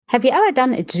Have you ever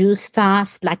done a juice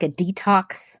fast, like a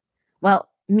detox? Well,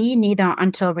 me neither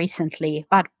until recently.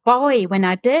 But boy, when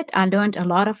I did, I learned a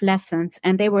lot of lessons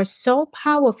and they were so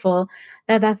powerful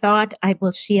that I thought I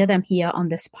will share them here on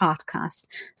this podcast.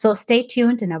 So stay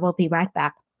tuned and I will be right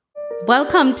back.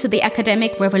 Welcome to the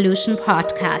Academic Revolution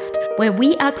podcast, where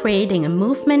we are creating a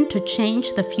movement to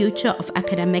change the future of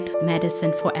academic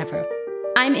medicine forever.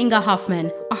 I'm Inga Hoffman,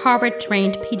 a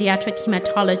Harvard-trained pediatric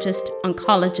hematologist,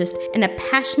 oncologist, and a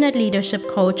passionate leadership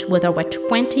coach with over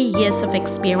 20 years of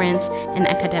experience in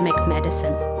academic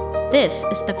medicine. This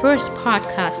is the first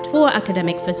podcast for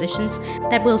academic physicians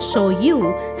that will show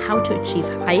you how to achieve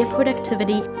higher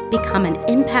productivity, become an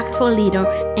impactful leader,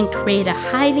 and create a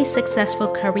highly successful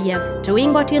career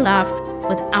doing what you love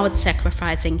without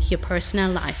sacrificing your personal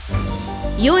life.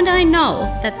 You and I know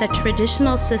that the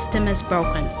traditional system is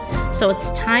broken, so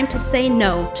it's time to say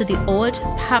no to the old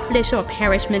publish or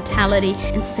perish mentality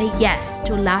and say yes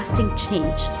to lasting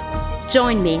change.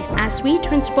 Join me as we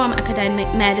transform academic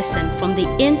medicine from the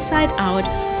inside out,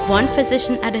 one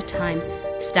physician at a time,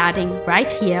 starting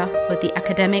right here with the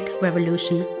Academic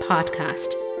Revolution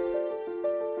podcast.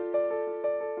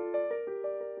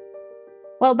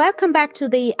 Well, welcome back to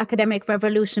the Academic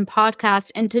Revolution podcast.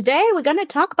 And today we're going to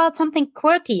talk about something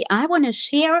quirky. I want to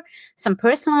share some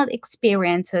personal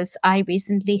experiences I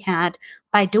recently had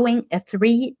by doing a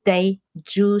 3-day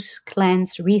juice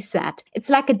cleanse reset.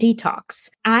 It's like a detox.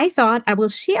 I thought I will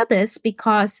share this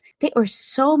because there are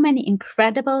so many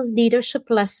incredible leadership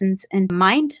lessons and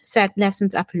mindset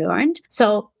lessons I've learned.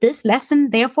 So this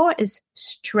lesson, therefore, is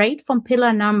straight from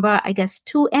pillar number,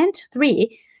 2 and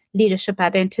 3, leadership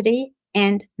identity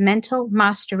and mental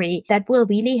mastery that will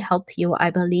really help you, I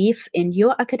believe, in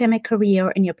your academic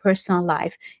career, in your personal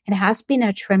life. It has been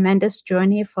a tremendous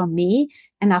journey for me,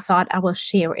 and I thought I will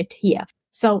share it here.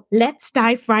 So let's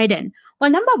dive right in. Well,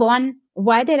 number one,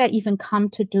 why did I even come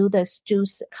to do this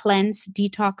juice cleanse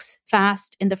detox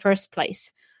fast in the first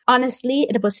place? Honestly,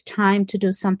 it was time to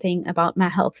do something about my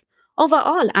health.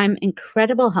 Overall, I'm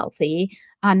incredibly healthy,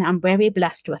 and I'm very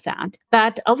blessed with that.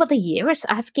 But over the years,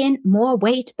 I've gained more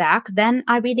weight back than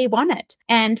I really wanted.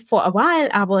 And for a while,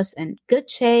 I was in good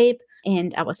shape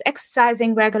and I was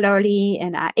exercising regularly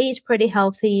and I ate pretty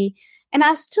healthy. And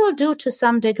I still do to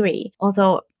some degree,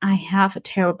 although I have a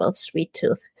terrible sweet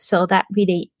tooth. So that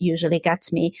really usually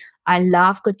gets me. I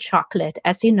love good chocolate.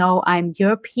 As you know, I'm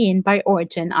European by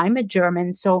origin. I'm a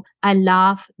German, so I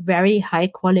love very high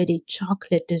quality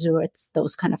chocolate desserts,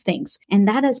 those kind of things. And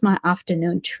that is my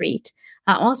afternoon treat.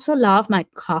 I also love my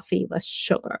coffee with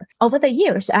sugar. Over the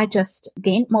years, I just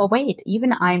gained more weight.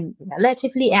 Even I'm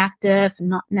relatively active,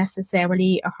 not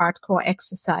necessarily a hardcore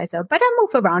exerciser, but I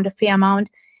move around a fair amount.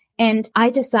 And I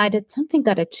decided something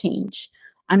got to change.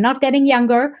 I'm not getting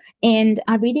younger, and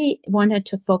I really wanted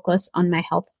to focus on my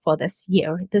health for this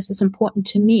year. This is important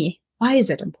to me. Why is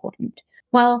it important?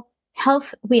 Well,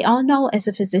 health, we all know as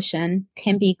a physician,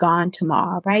 can be gone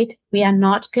tomorrow, right? We are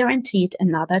not guaranteed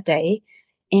another day,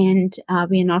 and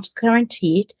we are not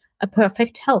guaranteed a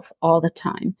perfect health all the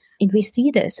time. And we see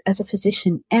this as a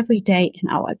physician every day in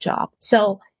our job.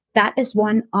 So that is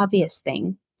one obvious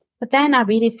thing. But then I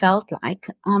really felt like,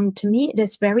 to me, it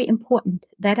is very important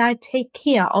that I take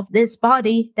care of this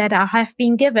body that I have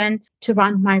been given to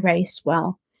run my race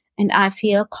well. And I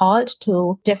feel called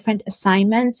to different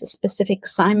assignments, specific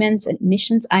assignments and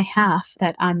missions I have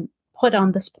that I'm put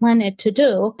on this planet to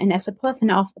do. And as a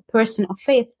person of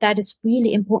faith, that is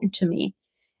really important to me.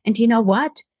 And you know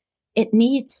what? It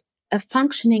needs a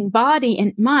functioning body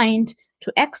and mind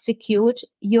to execute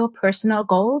your personal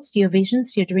goals, your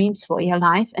visions, your dreams for your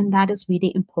life. And that is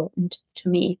really important to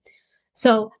me.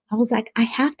 So I was like, I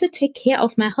have to take care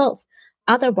of my health.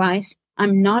 Otherwise,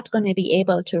 I'm not going to be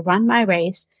able to run my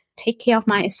race, take care of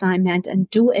my assignment, and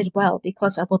do it well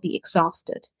because I will be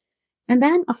exhausted. And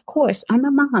then, of course, I'm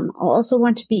a mom. I also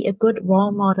want to be a good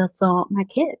role model for my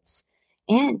kids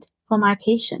and for my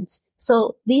patients.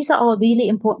 So these are all really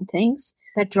important things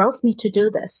that drove me to do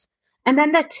this. And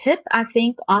then the tip, I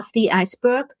think, of the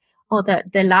iceberg, or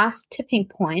the last tipping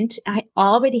point, I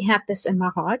already had this in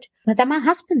my heart, but then my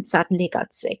husband suddenly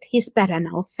got sick. He's better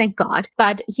now, thank God.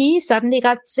 But he suddenly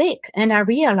got sick, and I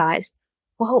realized,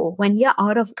 whoa, when you're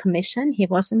out of commission, he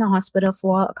was in the hospital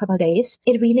for a couple of days,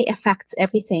 it really affects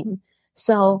everything.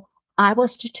 So I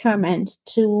was determined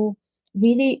to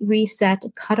really reset,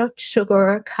 cut out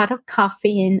sugar, cut out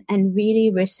caffeine, and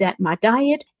really reset my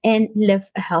diet and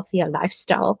live a healthier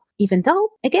lifestyle. Even though,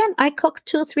 again, I cook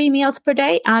 2-3 meals per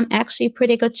day, I'm actually a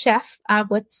pretty good chef, I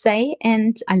would say.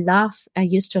 And I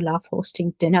used to love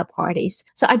hosting dinner parties.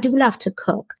 So I do love to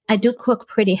cook. I do cook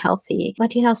pretty healthy.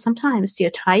 But, sometimes you're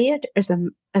tired. There's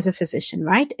a as a physician,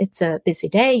 right? It's a busy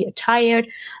day. You're tired.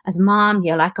 As a mom,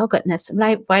 you're like, oh goodness,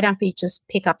 like, why don't we just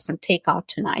pick up some takeout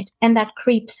tonight? And that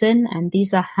creeps in. And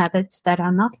these are habits that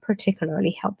are not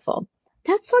particularly helpful.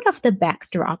 That's sort of the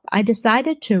backdrop. I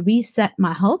decided to reset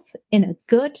my health in a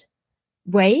good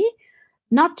way,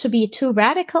 not to be too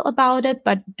radical about it,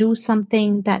 but do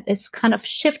something that is kind of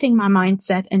shifting my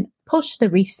mindset and push the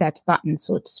reset button,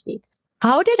 so to speak.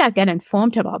 How did I get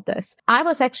informed about this? I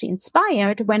was actually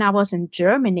inspired when I was in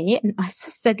Germany, and my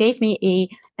sister gave me a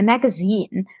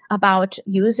magazine about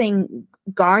using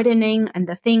gardening and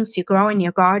the things you grow in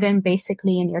your garden,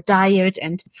 basically in your diet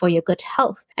and for your good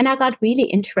health. And I got really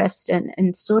interested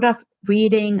in sort of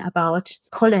reading about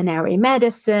culinary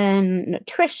medicine,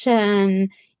 nutrition.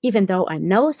 Even though I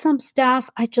know some stuff,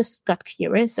 I just got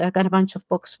curious. I got a bunch of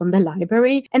books from the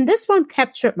library, and this one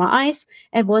captured my eyes.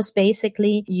 It was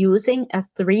basically using a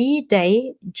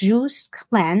 3-day juice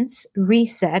cleanse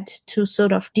reset to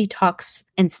sort of detox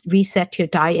and reset your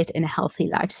diet in a healthy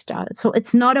lifestyle. So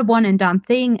it's not a one and done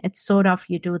thing. It's sort of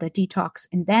you do the detox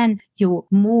and then you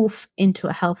move into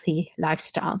a healthy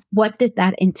lifestyle. What did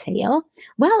that entail?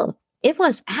 Well, it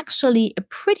was actually a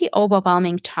pretty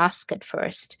overwhelming task at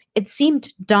first. It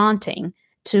seemed daunting.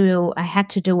 I had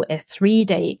to do a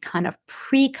 3-day kind of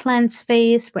pre-cleanse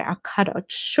phase where I cut out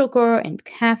sugar and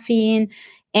caffeine,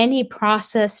 any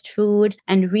processed food,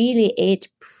 and really ate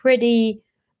pretty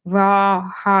raw,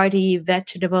 hearty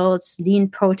vegetables, lean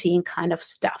protein kind of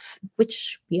stuff,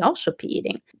 which we all should be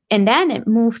eating. And then it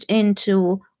moved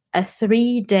into a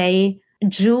 3-day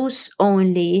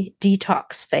juice-only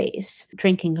detox phase,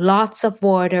 drinking lots of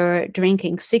water,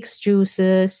 drinking 6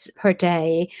 juices per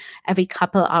day, every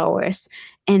couple hours.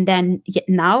 And then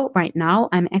right now,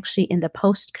 I'm actually in the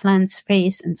post-cleanse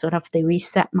phase and sort of the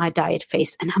reset my diet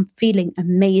phase, and I'm feeling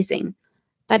amazing.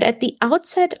 But at the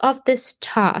outset of this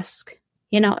task,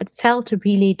 it felt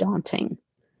really daunting.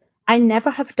 I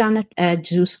never have done a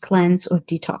juice cleanse or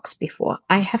detox before.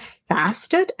 I have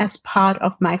fasted as part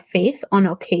of my faith on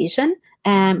occasion,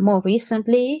 and more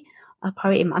recently,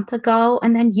 probably a month ago,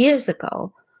 and then years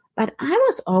ago. But I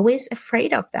was always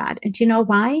afraid of that. And you know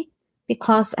why?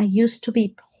 Because I used to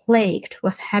be plagued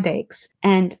with headaches,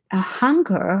 and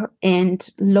hunger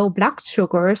and low blood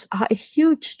sugars are a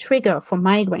huge trigger for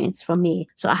migraines for me.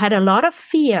 So I had a lot of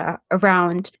fear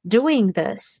around doing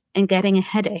this and getting a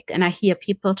headache. And I hear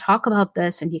people talk about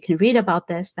this, and you can read about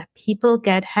this, that people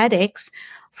get headaches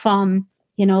from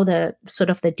the sort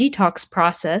of the detox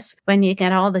process when you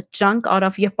get all the junk out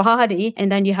of your body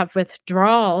and then you have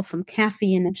withdrawal from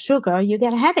caffeine and sugar, you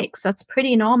get headaches. That's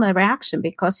pretty normal reaction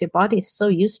because your body is so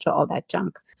used to all that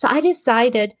junk. So I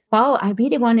decided, wow, I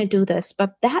really want to do this.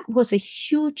 But that was a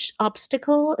huge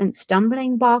obstacle and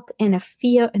stumbling block and a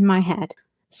fear in my head.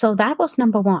 So that was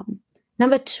number one.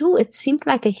 Number two, it seemed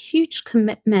like a huge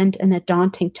commitment and a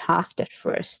daunting task at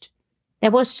first. There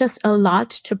was just a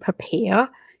lot to prepare.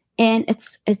 And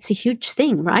it's a huge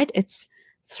thing, right? It's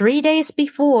 3 days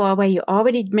before where you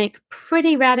already make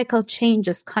pretty radical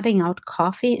changes. Cutting out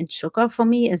coffee and sugar for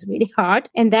me is really hard.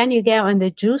 And then you get in the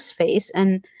juice phase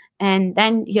and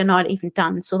then you're not even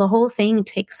done. So the whole thing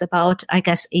takes about, 8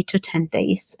 to 10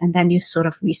 days. And then you sort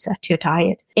of reset your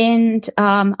diet. And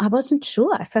I wasn't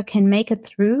sure if I can make it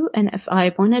through and if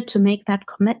I wanted to make that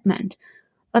commitment.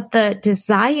 But the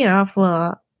desire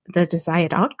for the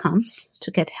desired outcomes,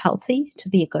 to get healthy, to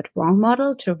be a good role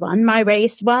model, to run my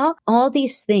race well, all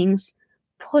these things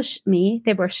pushed me.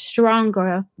 They were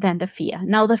stronger than the fear.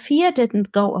 Now, the fear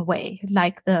didn't go away,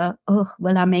 like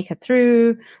will I make it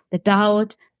through? The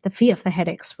doubt, the fear of the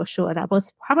headaches for sure. That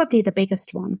was probably the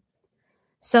biggest one.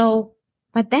 So,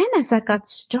 but then as I got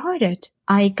started,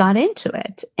 I got into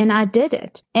it and I did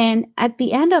it. And at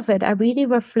the end of it, I really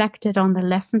reflected on the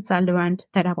lessons I learned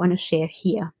that I want to share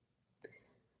here.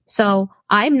 So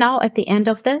I'm now at the end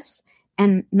of this.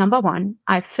 And number one,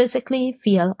 I physically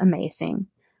feel amazing.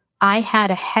 I had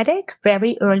a headache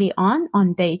very early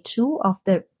on day 2 of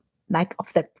the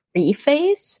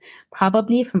pre-phase,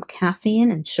 probably from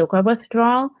caffeine and sugar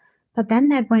withdrawal. But then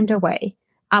that went away.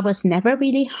 I was never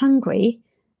really hungry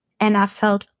and I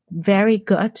felt very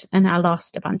good and I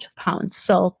lost a bunch of pounds.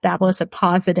 So that was a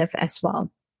positive as well.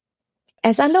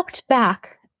 As I looked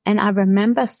back, and I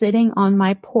remember sitting on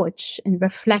my porch and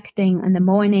reflecting in the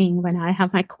morning when I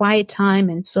have my quiet time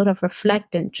and sort of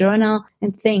reflect and journal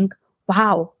and think,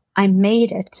 wow, I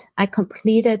made it. I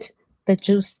completed the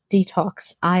juice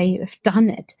detox. I've done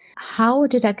it. How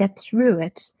did I get through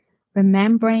it?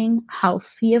 Remembering how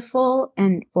fearful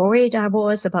and worried I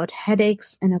was about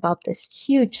headaches and about this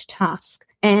huge task.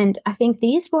 And I think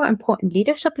these were important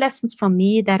leadership lessons for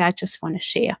me that I just want to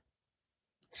share.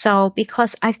 So,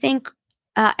 because I think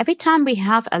every time we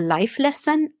have a life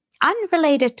lesson,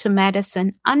 unrelated to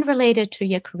medicine, unrelated to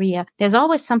your career, there's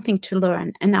always something to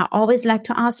learn. And I always like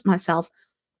to ask myself,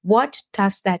 what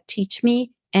does that teach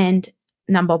me? And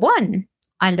number one,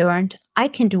 I learned I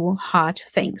can do hard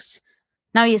things.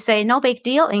 Now you say, no big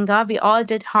deal, Inga. We all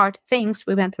did hard things.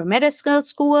 We went through medical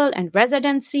school and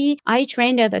residency. I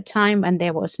trained at a time when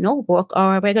there was no work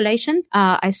hour regulation.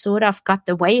 I sort of got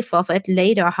the wave of it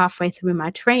later, halfway through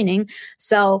my training.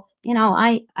 So,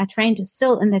 I trained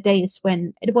still in the days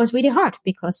when it was really hard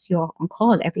because you're on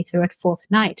call every third, fourth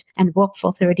night and work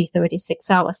for 30,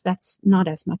 36 hours. That's not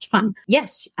as much fun.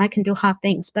 Yes, I can do hard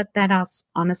things, but that was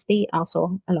honestly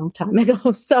also a long time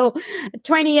ago. So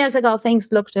 20 years ago,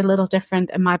 things looked a little different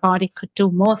and my body could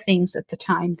do more things at the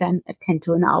time than it can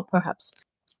do now, perhaps.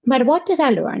 But what did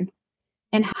I learn?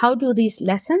 And how do these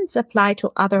lessons apply to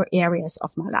other areas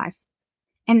of my life?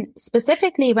 And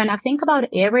specifically, when I think about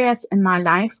areas in my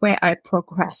life where I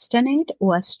procrastinate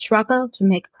or struggle to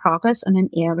make progress in an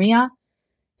area,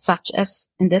 such as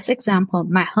in this example,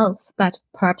 my health, but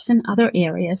perhaps in other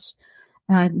areas,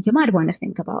 you might want to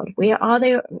think about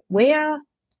where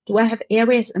do I have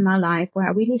areas in my life where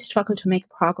I really struggle to make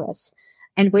progress?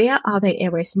 And where are there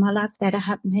areas in my life that I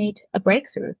have made a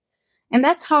breakthrough? And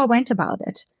that's how I went about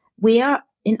it. Where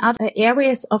in other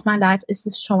areas of my life is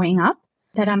this showing up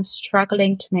that I'm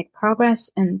struggling to make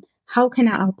progress, and how can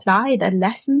I apply the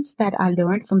lessons that I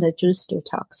learned from the juice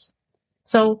detox?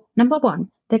 So number one,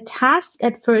 the task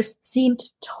at first seemed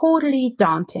totally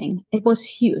daunting. It was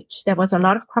huge. There was a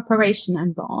lot of preparation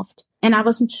involved, and I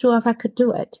wasn't sure if I could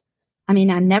do it. I mean,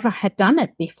 I never had done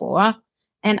it before,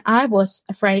 and I was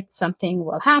afraid something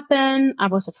will happen. I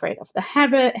was afraid of the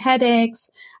headaches.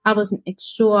 I wasn't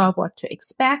sure what to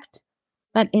expect.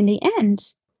 But in the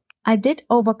end, I did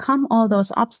overcome all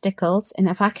those obstacles. And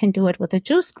if I can do it with a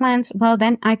juice cleanse, well,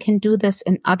 then I can do this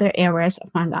in other areas of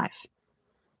my life.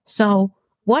 So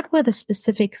what were the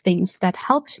specific things that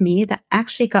helped me, that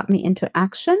actually got me into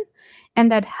action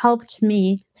and that helped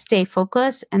me stay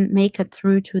focused and make it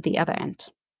through to the other end?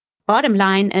 Bottom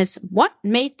line is, what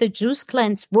made the juice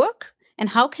cleanse work? And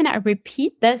how can I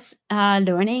repeat this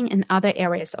learning in other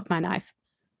areas of my life?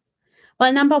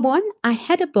 Well, number one, I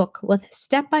had a book with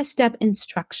step-by-step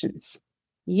instructions.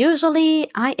 Usually,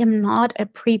 I am not a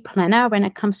pre-planner when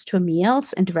it comes to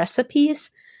meals and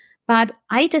recipes, but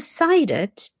I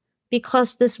decided,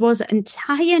 because this was an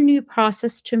entire new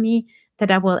process to me,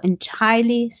 that I will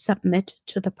entirely submit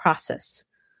to the process.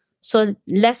 So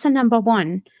lesson number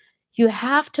one, you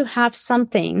have to have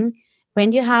something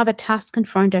when you have a task in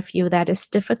front of you that is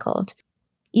difficult.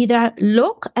 Either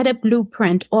look at a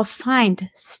blueprint or find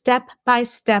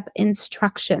step-by-step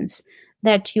instructions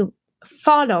that you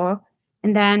follow.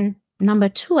 And then number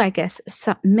two, I guess,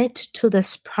 submit to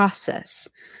this process.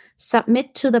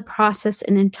 Submit to the process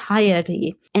in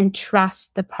entirety and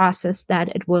trust the process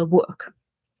that it will work.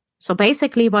 So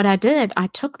basically what I did, I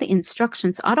took the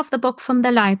instructions out of the book from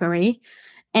the library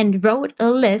and wrote a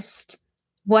list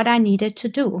what I needed to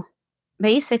do.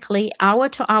 Basically, hour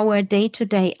to hour, day to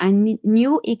day, I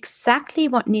knew exactly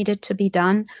what needed to be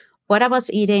done, what I was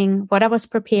eating, what I was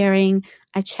preparing.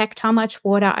 I checked how much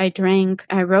water I drank.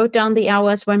 I wrote down the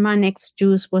hours when my next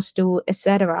juice was due,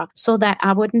 etc., so that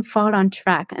I wouldn't fall on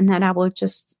track and that I would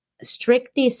just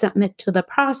strictly submit to the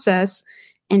process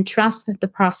and trust that the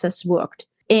process worked.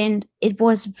 And it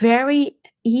was very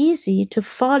easy to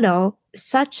follow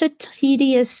such a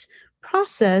tedious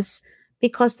process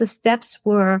because the steps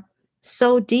were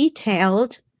so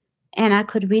detailed and I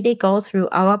could really go through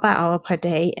hour by hour per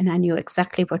day and I knew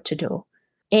exactly what to do.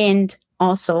 And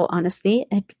also, honestly,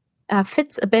 it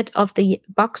fits a bit of the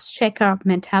box checker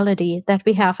mentality that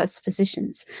we have as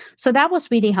physicians. So that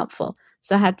was really helpful.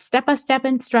 So I had step-by-step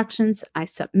instructions. I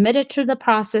submitted to the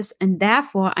process and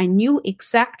therefore I knew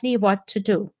exactly what to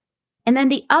do. And then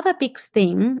the other big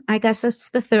thing, I guess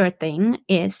it's the third thing,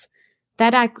 is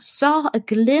that I saw a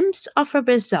glimpse of a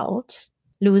result,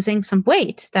 losing some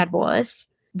weight. That was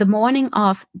the morning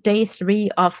of day 3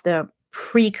 of the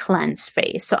pre-cleanse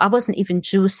phase. So I wasn't even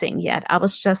juicing yet. I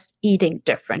was just eating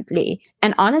differently.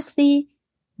 And honestly,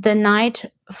 the night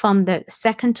from the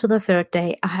second to the third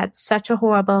day, I had such a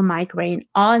horrible migraine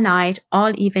all night,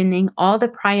 all evening, all the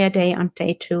prior day on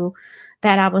day 2,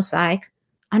 that I was like,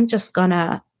 I'm just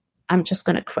gonna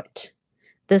quit.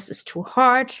 This is too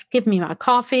hard. Give me my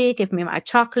coffee, give me my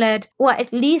chocolate. Or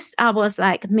at least I was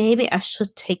like, maybe I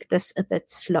should take this a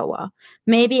bit slower.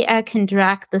 Maybe I can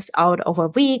drag this out over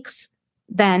weeks,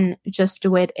 then just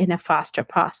do it in a faster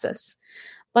process.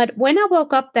 But when I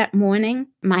woke up that morning,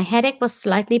 my headache was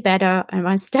slightly better. And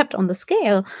when I stepped on the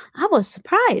scale, I was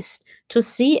surprised to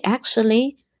see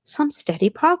actually some steady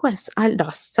progress. I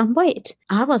lost some weight.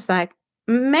 I was like,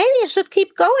 maybe I should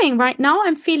keep going. Right now,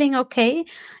 I'm feeling okay.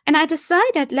 And I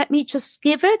decided, let me just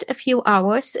give it a few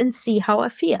hours and see how I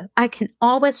feel. I can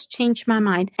always change my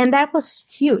mind. And that was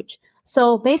huge.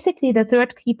 So basically, the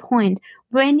third key point,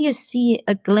 when you see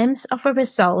a glimpse of a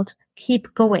result,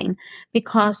 keep going,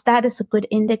 because that is a good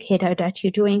indicator that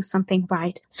you're doing something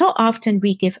right. So often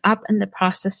we give up in the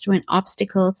process when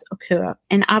obstacles occur.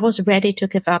 And I was ready to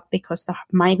give up because the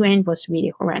migraine was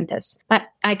really horrendous. But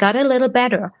I got a little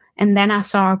better. And then I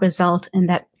saw a result, and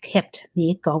that kept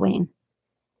me going.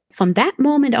 From that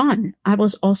moment on, I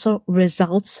was also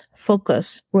results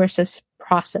focused versus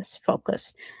process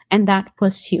focused. And that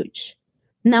was huge.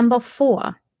 Number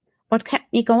 4, what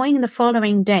kept me going the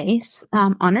following days,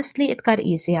 honestly, it got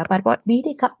easier. But what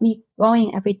really got me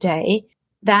going every day,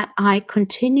 that I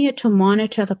continue to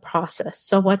monitor the process.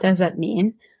 So what does that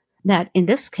mean? That in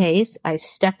this case, I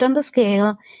stepped on the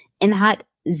scale and had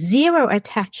zero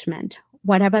attachment,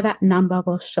 whatever that number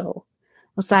will show.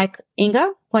 It was like,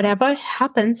 Inga, whatever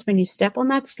happens when you step on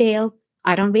that scale,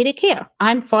 I don't really care.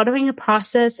 I'm following a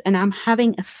process and I'm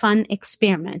having a fun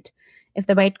experiment. If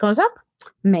the weight goes up,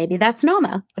 maybe that's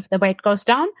normal. If the weight goes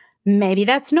down, maybe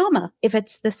that's normal. If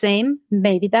it's the same,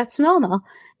 maybe that's normal.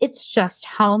 It's just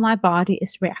how my body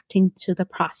is reacting to the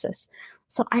process.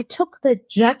 So I took the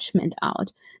judgment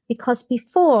out, because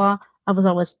before I was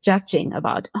always judging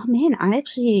about, oh man, I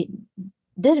actually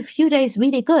did a few days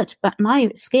really good, but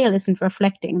my scale isn't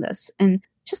reflecting this. And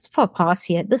just for a pause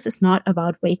here, this is not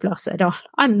about weight loss at all.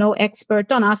 I'm no expert.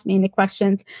 Don't ask me any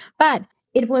questions, but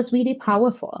it was really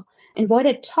powerful. And what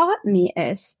it taught me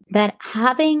is that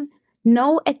having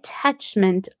no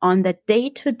attachment on the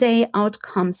day-to-day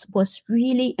outcomes was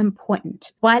really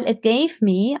important. While it gave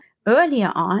me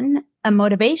earlier on a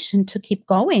motivation to keep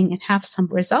going and have some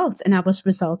results, and I was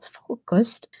results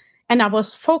focused, and I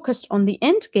was focused on the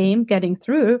end game, getting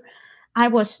through, I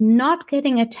was not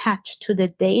getting attached to the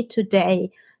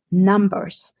day-to-day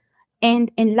numbers.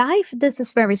 And in life, this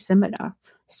is very similar.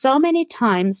 So many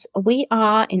times we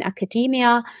are in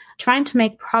academia trying to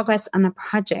make progress on a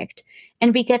project,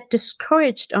 and we get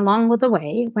discouraged along with the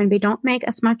way when we don't make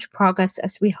as much progress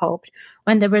as we hoped.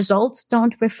 When the results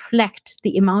don't reflect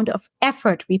the amount of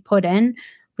effort we put in,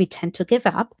 we tend to give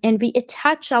up, and we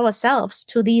attach ourselves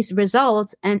to these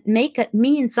results and make it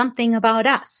mean something about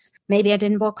us. Maybe I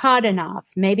didn't work hard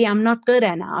enough. Maybe I'm not good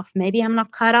enough. Maybe I'm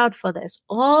not cut out for this.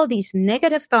 All these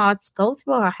negative thoughts go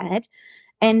through our head,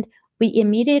 and we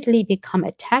immediately become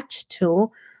attached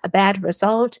to a bad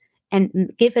result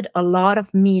and give it a lot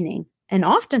of meaning. And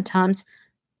oftentimes,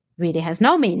 really has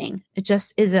no meaning. It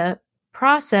just is a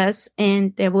process,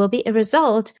 and there will be a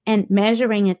result, and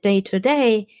measuring it day to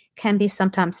day can be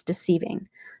sometimes deceiving.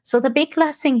 So the big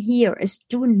lesson here is,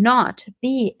 do not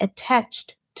be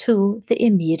attached to the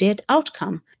immediate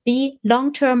outcome. Be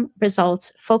long-term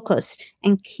results focused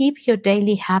and keep your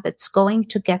daily habits going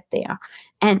to get there.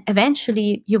 And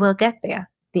eventually you will get there.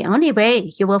 The only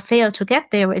way you will fail to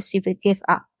get there is if you give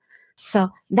up. So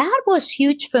that was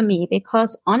huge for me,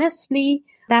 because honestly,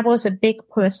 that was a big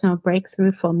personal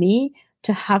breakthrough for me,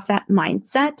 to have that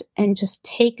mindset and just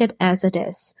take it as it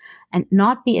is and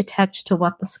not be attached to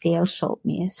what the scale showed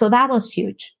me. So that was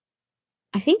huge.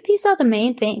 I think these are the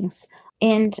main things.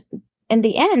 And in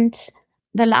the end,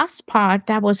 the last part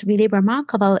that was really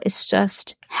remarkable is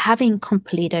just having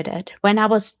completed it. When I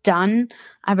was done,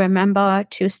 I remember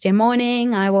Tuesday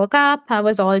morning, I woke up, I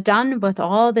was all done with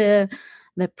all the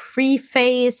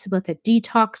pre-phase, with the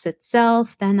detox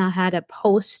itself. Then I had a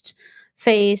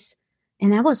post-phase.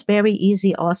 And that was very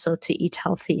easy also to eat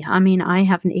healthy. I mean, I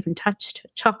haven't even touched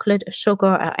chocolate,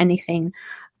 sugar, or anything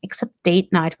except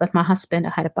date night with my husband. I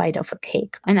had a bite of a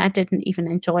cake, and I didn't even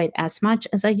enjoy it as much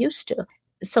as I used to.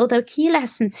 So the key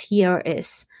lessons here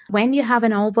is, when you have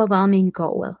an overwhelming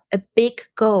goal, a big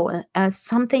goal,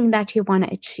 something that you want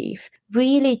to achieve,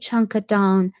 really chunk it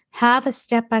down, have a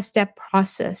step-by-step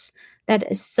process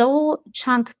that is so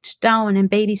chunked down and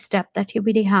baby step that you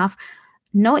really have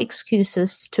no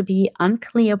excuses to be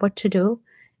unclear what to do,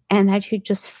 and that you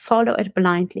just follow it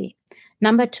blindly.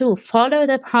 Number 2, follow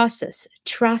the process.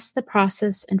 Trust the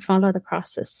process and follow the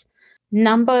process.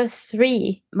 Number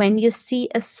 3, when you see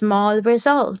a small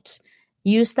result,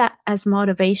 use that as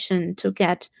motivation to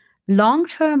get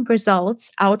long-term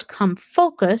results, outcome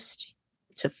focused,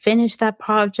 to finish that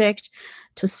project,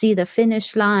 to see the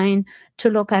finish line, to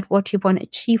look at what you want to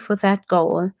achieve with that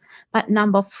goal. But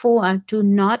number 4, do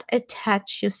not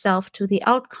attach yourself to the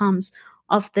outcomes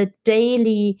of the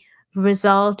daily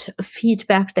result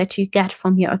feedback that you get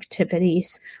from your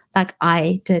activities, like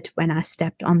I did when I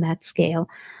stepped on that scale.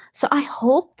 So I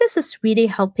hope this is really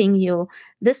helping you.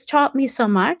 This taught me so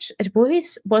much. It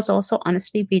was also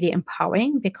honestly really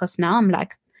empowering, because now I'm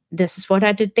like, this is what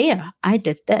I did there. I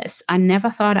did this. I never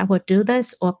thought I would do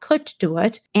this or could do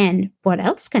it. And what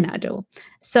else can I do?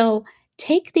 So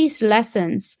take these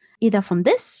lessons either from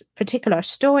this particular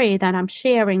story that I'm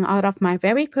sharing out of my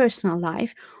very personal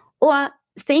life, or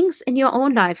things in your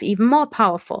own life, even more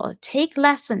powerful. Take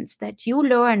lessons that you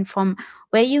learn from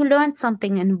where you learned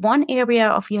something in one area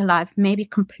of your life, maybe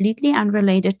completely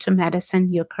unrelated to medicine,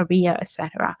 your career,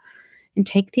 etc. And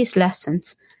take these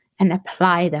lessons and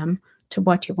apply them to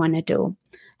what you want to do.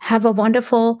 Have a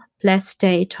wonderful, blessed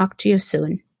day. Talk to you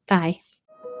soon. Bye.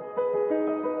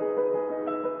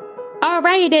 All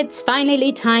right, it's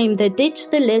finally time. The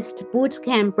Ditch the List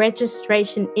Bootcamp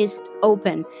registration is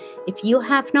open. If you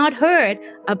have not heard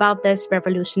about this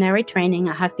revolutionary training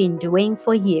I have been doing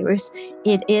for years,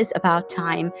 it is about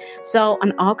time. So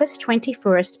on August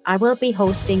 21st, I will be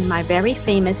hosting my very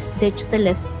famous Ditch the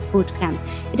List Bootcamp.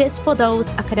 It is for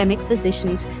those academic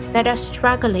physicians that are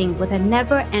struggling with a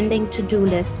never-ending to-do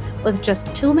list, with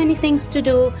just too many things to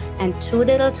do and too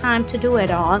little time to do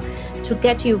it all, to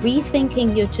get you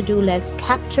rethinking your to-do list,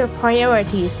 capture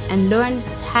priorities, and learn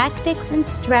tactics and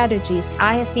strategies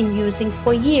I have been using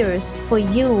for years for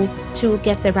you to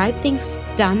get the right things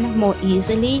done more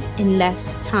easily in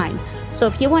less time. So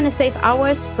if you want to save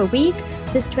hours per week,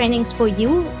 this training's for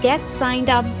you. Get signed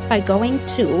up by going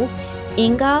to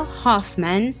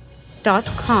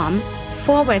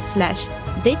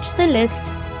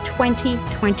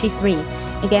ingahoffman.com/ditchthelist2023.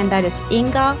 Again, that is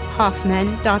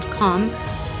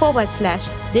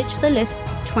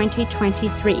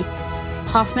ingahoffman.com/ditchthelist2023.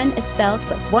 Hoffman is spelled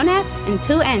with one F and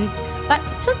two N's, but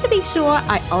just to be sure,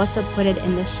 I also put it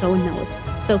in the show notes.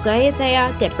 So go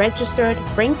there, get registered,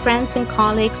 bring friends and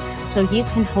colleagues so you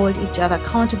can hold each other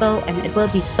accountable, and it will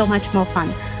be so much more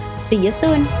fun. See you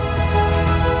soon.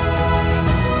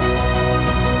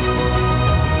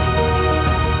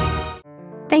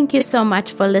 Thank you so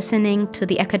much for listening to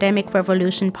the Academic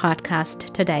Revolution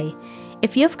podcast today.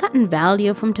 If you've gotten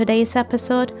value from today's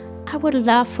episode, I would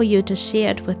love for you to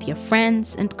share it with your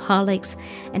friends and colleagues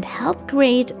and help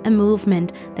create a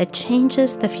movement that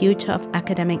changes the future of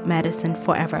academic medicine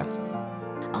forever.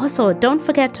 Also, don't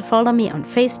forget to follow me on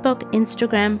Facebook,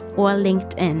 Instagram, or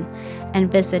LinkedIn,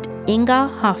 and visit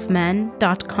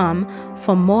ingahoffman.com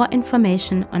for more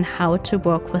information on how to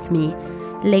work with me.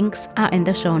 Links are in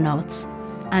the show notes.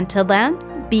 Until then,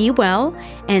 be well,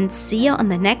 and see you on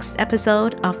the next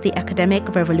episode of the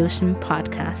Academic Revolution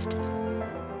podcast.